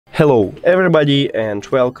Hello everybody and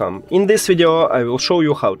welcome. In this video I will show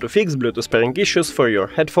you how to fix Bluetooth pairing issues for your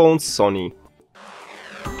headphones Sony.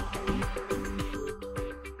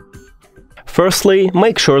 Firstly,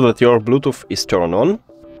 make sure that your Bluetooth is turned on.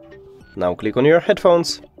 Now click on your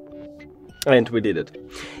headphones. And we did it.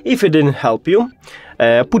 If it didn't help you,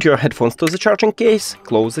 put your headphones to the charging case,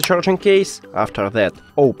 close the charging case, after that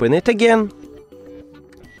open it again.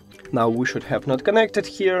 Now we should have not connected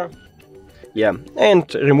here. Yeah,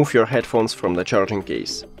 and remove your headphones from the charging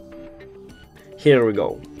case. Here we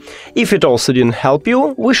go. If it also didn't help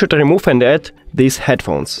you, we should remove and add these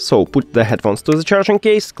headphones. So put the headphones to the charging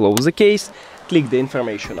case, close the case, click the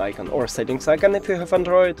information icon or settings icon if you have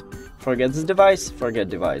Android. Forget this device, forget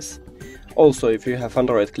device. Also, if you have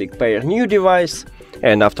Android, click pair new device,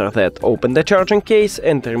 and after that open the charging case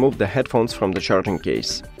and remove the headphones from the charging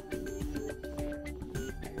case.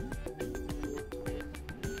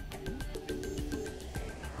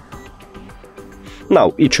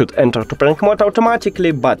 Now it should enter to pairing mode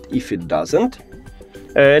automatically, but if it doesn't,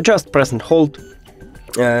 just press and hold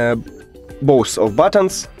both of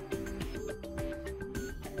buttons.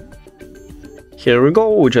 Here we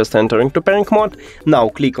go, we just entering to pairing mode. Now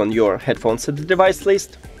click on your headphones at the device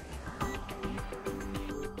list.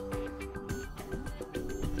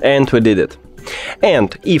 And we did it.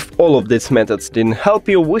 And if all of these methods didn't help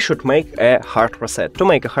you, we should make a hard reset. To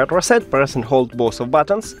make a hard reset, press and hold both of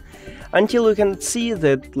buttons until you can see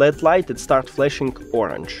that LED light it start flashing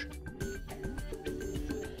orange.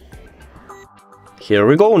 Here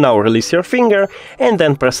we go, now release your finger and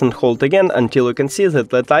then press and hold again until you can see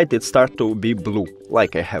that LED light it start to be blue,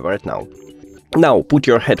 like I have right now. Now put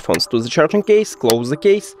your headphones to the charging case, close the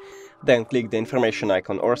case, then click the information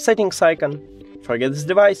icon or settings icon. Forget this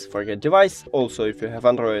device, forget device. Also, if you have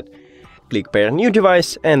Android, click pair new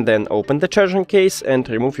device and then open the charging case and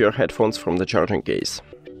remove your headphones from the charging case.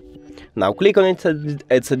 Now click on it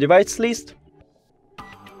at the device list.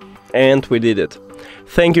 And we did it.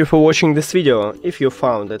 Thank you for watching this video. If you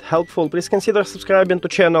found it helpful, please consider subscribing to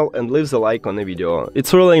channel and leave the like on the video.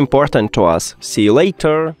 It's really important to us. See you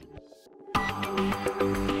later!